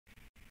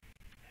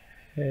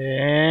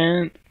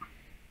And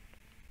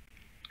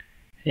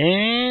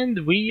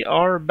we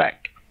are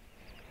back.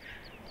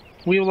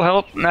 We will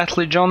help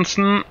Natalie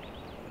Johnson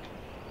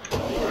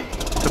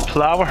to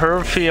plow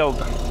her field.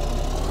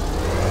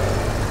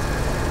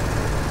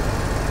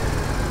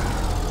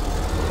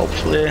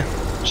 Hopefully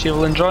she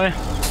will enjoy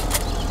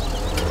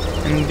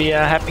and be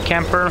a happy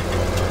camper.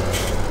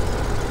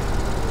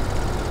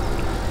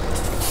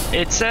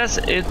 It says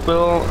it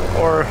will,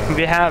 or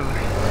we have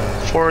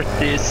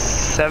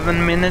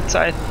 47 minutes,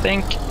 I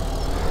think.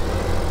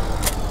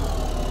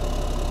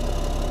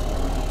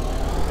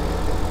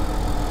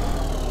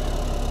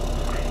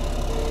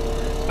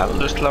 I will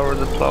just lower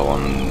the plow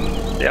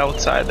on the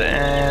outside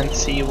and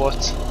see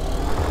what.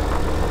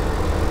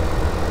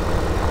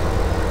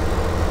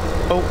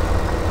 Oh,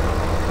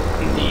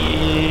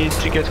 need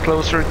to get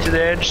closer to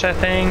the edge, I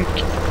think.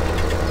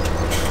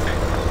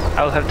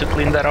 I'll have to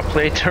clean that up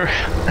later.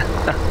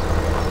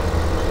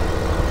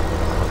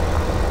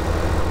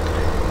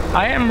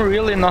 I am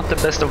really not the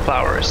best of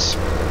plowers,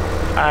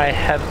 I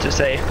have to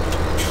say.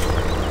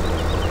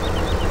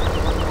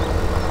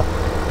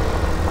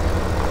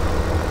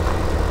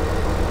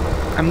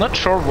 I'm not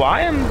sure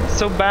why I'm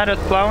so bad at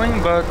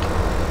plowing, but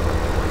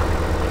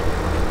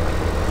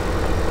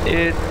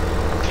it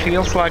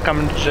feels like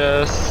I'm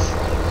just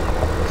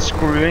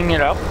screwing it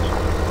up,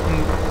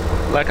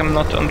 like I'm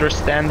not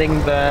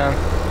understanding the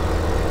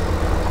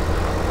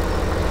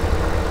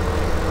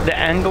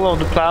angle of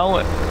the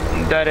plow,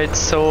 that it's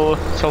so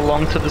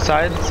long to the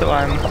side. So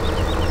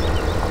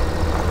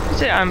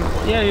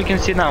yeah, you can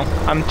see now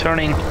I'm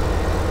turning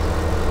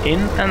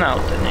in and out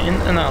and in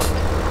and out,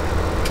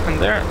 and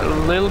there a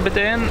little bit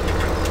in.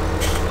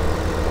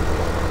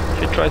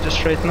 If you try to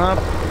straighten up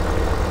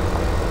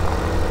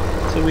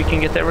so we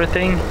can get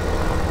everything.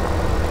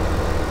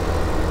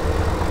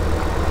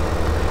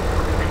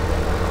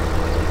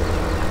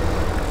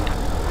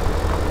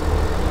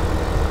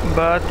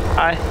 But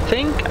I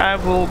think I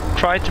will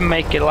try to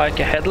make it like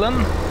a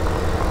headland.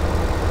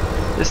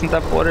 Isn't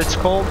that what it's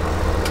called?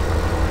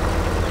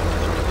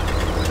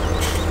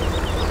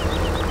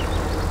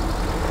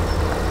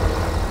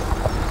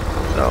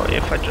 So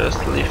if I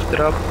just lift it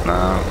up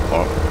now,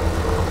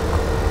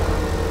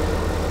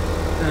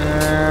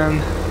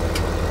 and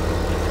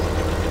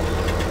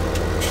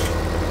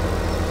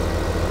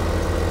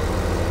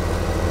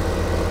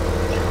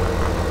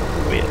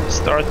we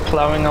start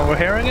plowing over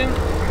here again.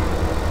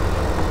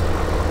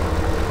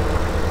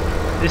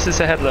 This is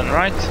a headland,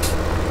 right?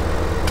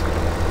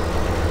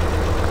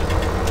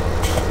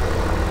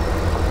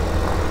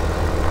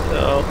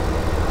 So,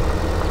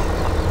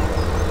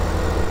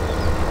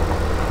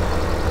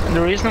 and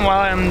the reason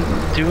why I'm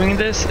doing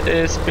this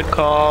is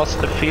because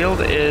the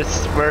field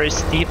is very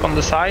steep on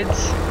the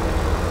sides.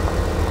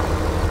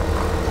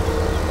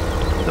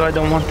 So I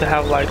don't want to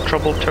have like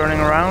trouble turning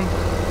around.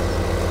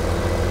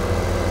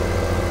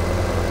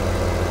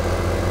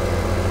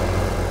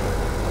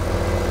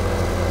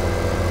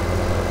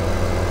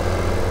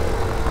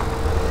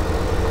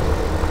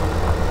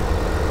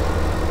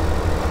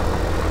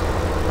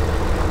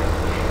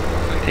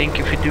 I think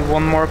if we do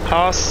one more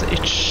pass,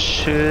 it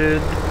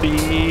should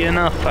be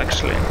enough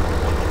actually.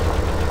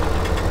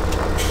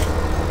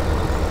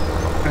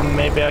 And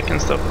maybe I can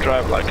stop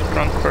drive like a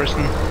drunk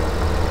person.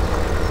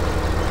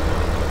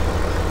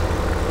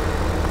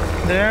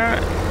 There,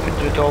 if we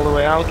do it all the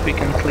way out, we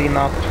can clean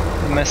up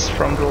the mess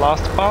from the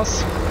last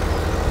pass.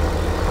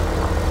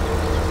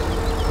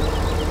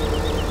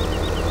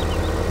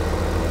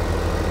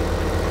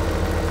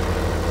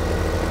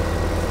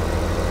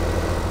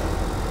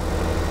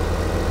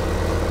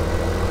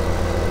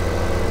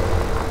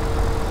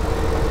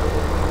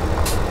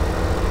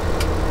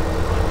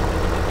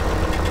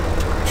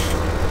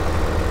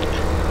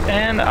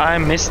 And I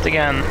missed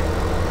again.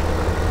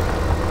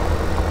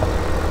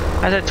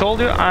 As I told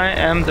you, I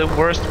am the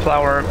worst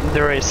plower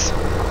there is.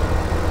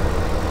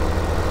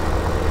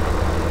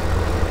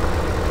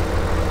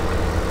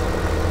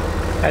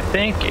 I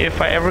think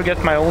if I ever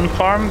get my own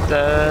farm,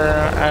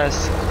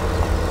 as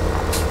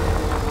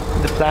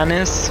the plan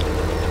is,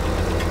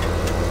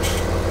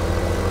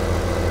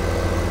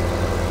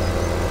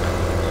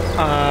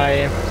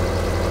 I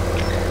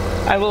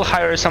will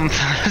hire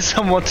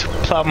someone to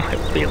plow my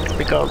fields,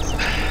 because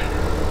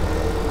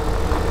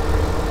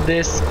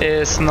this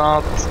is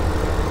not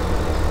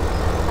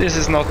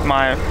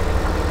my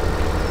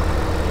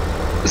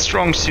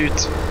strong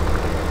suit.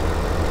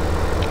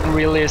 It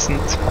really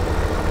isn't.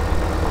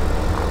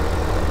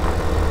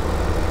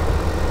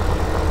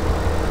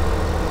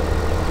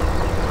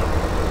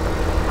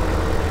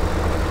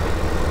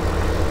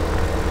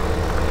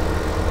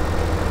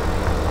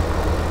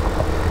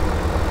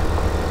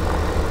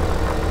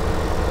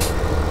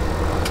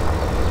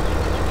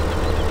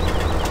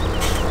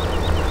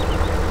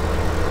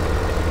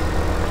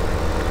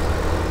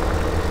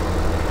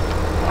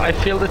 I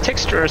feel the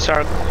textures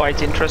are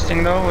quite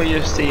interesting though.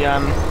 You see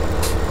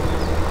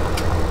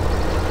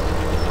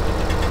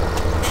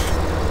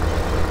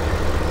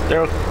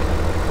they're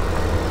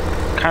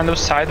kind of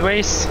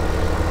sideways.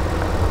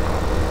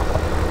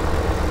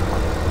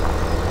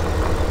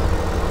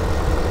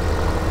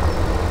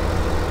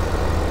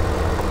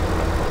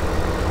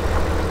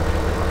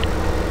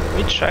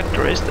 Which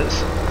tractor is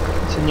this?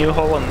 It's a New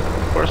Holland,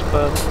 of course,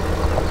 but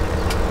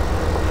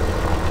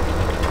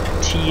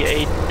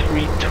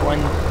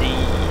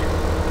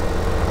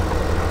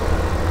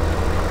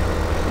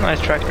T8320. Nice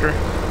tractor.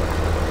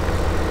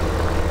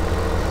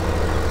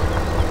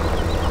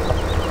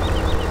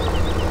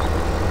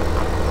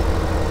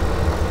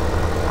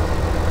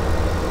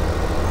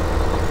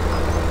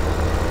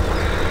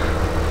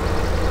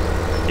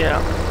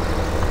 Yeah.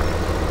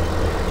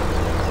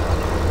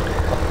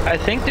 I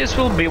think this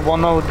will be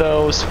one of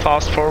those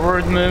fast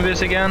forward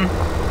movies again.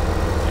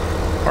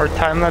 Or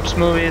time-lapse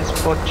movies,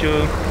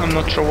 I'm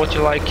not sure what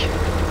you like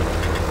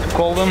to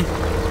call them.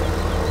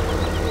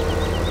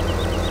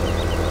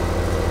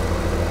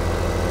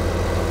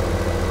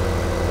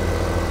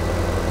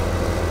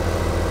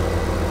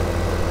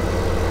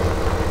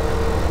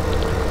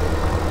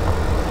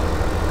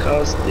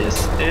 Because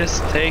this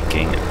is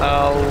taking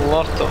a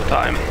lot of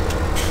time.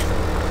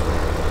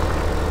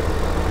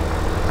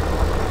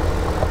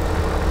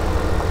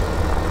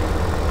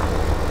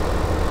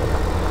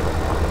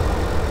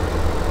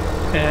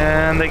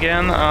 And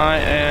again, I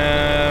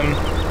am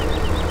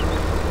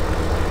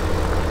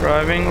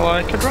driving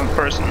like a drunk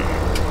person.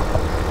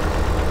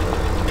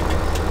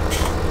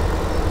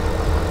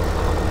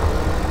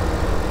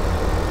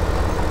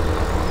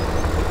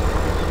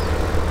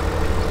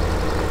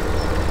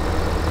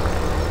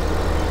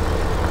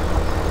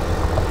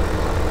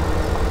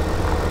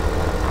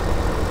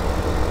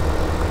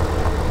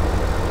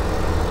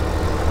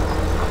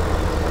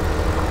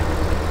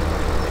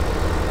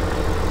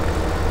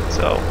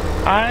 So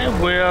I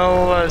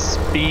will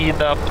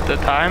speed up the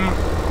time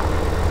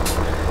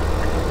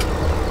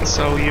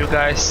so you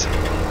guys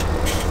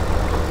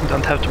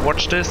don't have to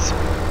watch this,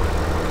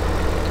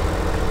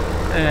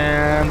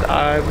 and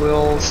I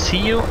will see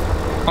you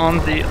on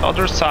the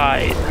other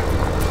side.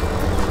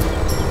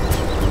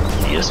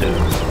 See you soon.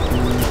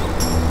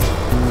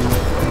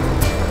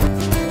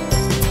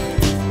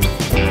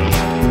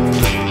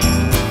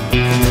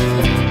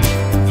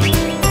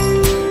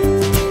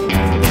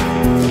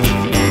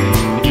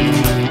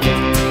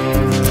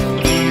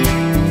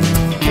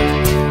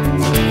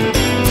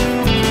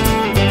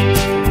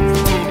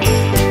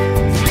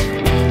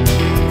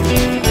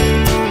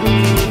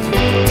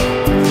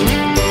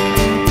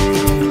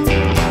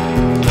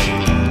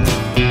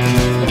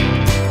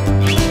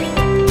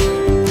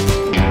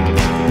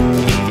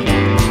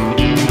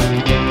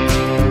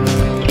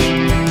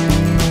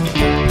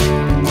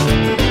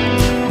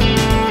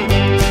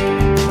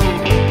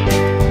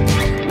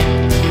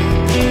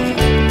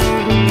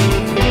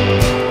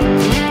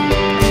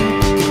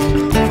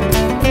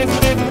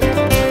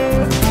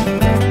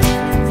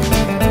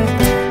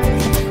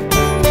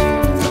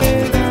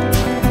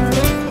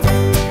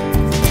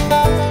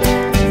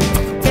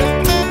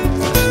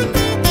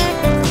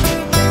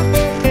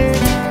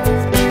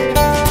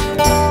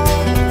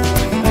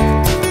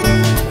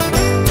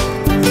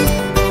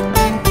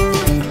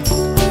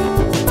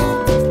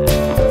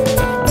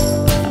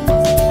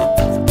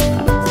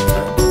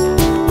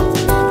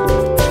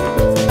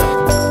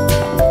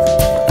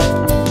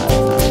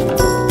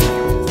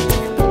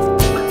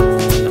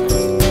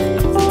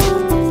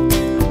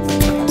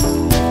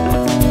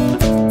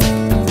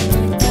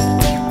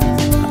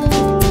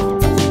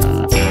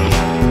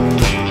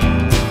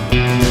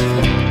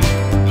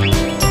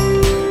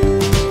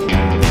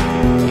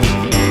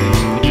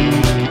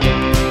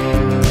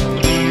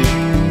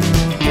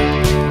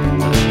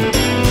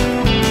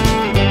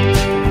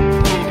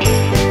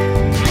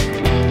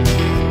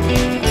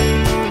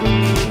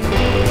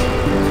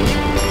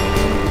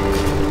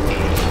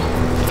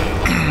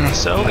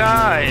 So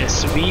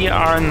guys, we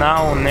are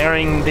now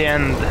nearing the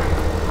end,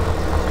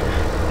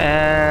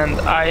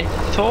 and I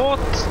thought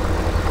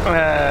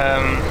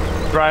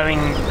driving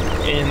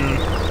in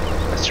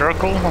a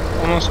circle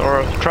almost, or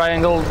a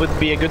triangle, would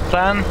be a good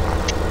plan.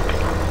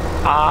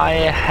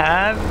 I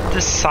have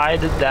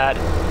decided that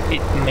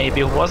it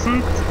maybe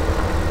wasn't.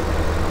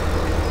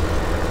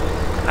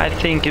 I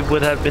think it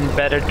would have been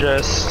better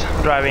just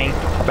driving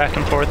back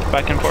and forth,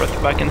 back and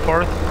forth, back and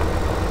forth.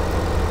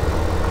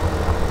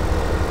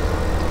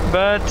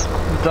 But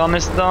done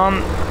is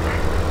done.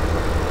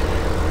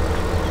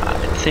 I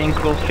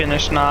think we'll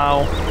finish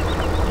now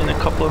in a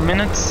couple of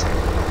minutes.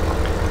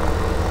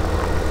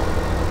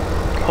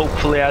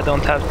 Hopefully I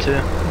don't have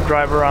to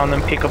drive around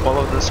and pick up all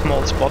of the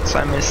small spots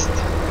I missed.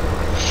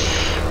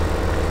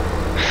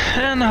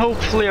 And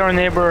hopefully our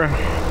neighbor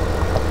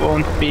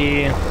won't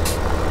be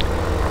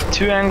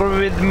too angry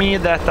with me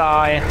that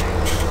I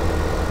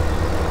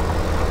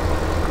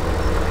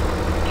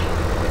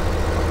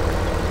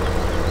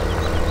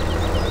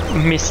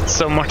missed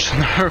so much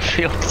on her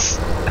fields.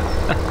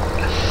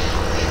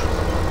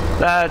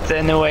 But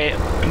anyway,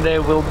 they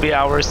will be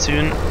ours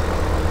soon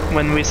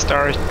when we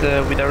start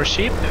with our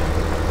sheep.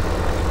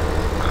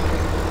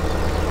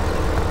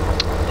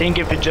 I think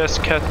if we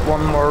just cut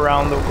one more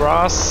round of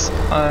grass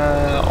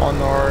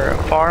on our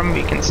farm,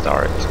 we can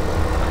start.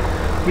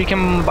 We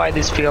can buy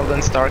this field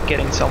and start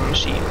getting some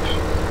sheep.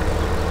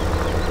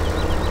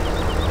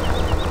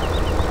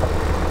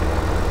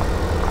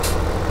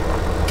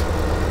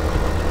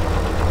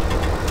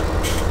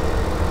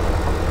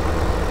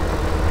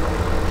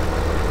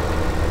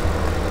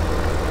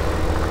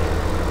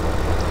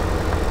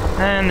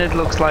 And it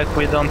looks like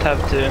we don't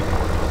have to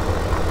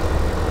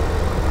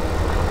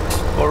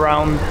go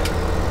around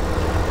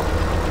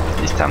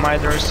this time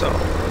either, so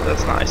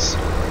that's nice.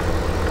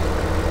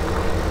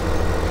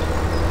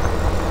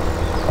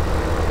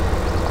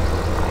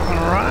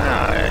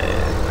 Alright,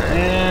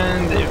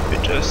 and if we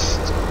just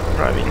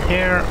drive in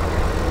here,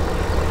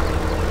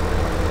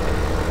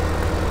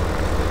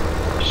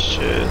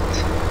 should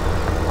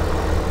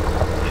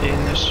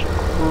finish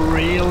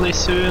really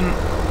soon.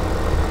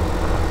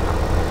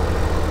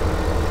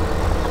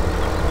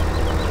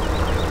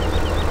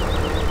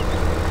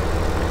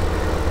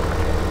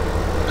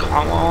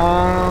 Come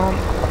on.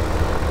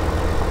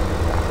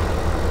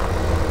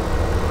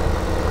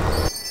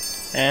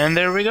 And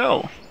there we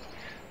go.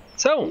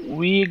 So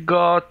we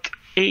got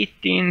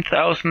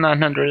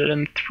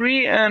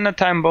 18,903 and a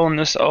time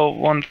bonus of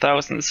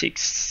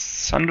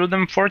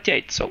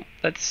 1,648. So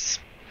that's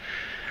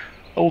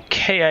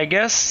okay, I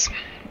guess.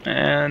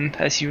 And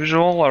as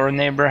usual, our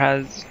neighbor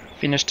has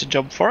finished the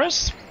job for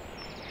us.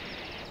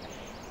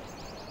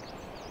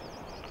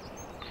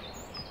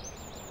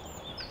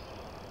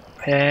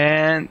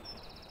 And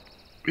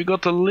we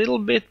got a little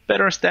bit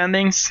better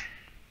standings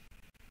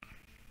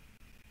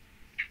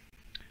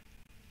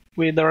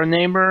with our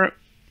neighbor,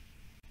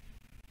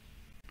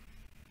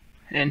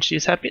 and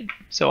she's happy,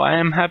 so I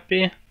am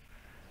happy. I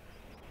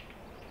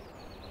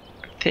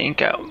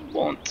think I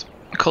won't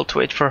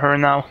cultivate for her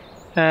now.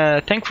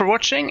 Thanks for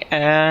watching,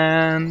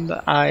 and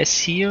I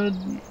see you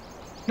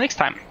next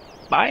time.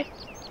 Bye.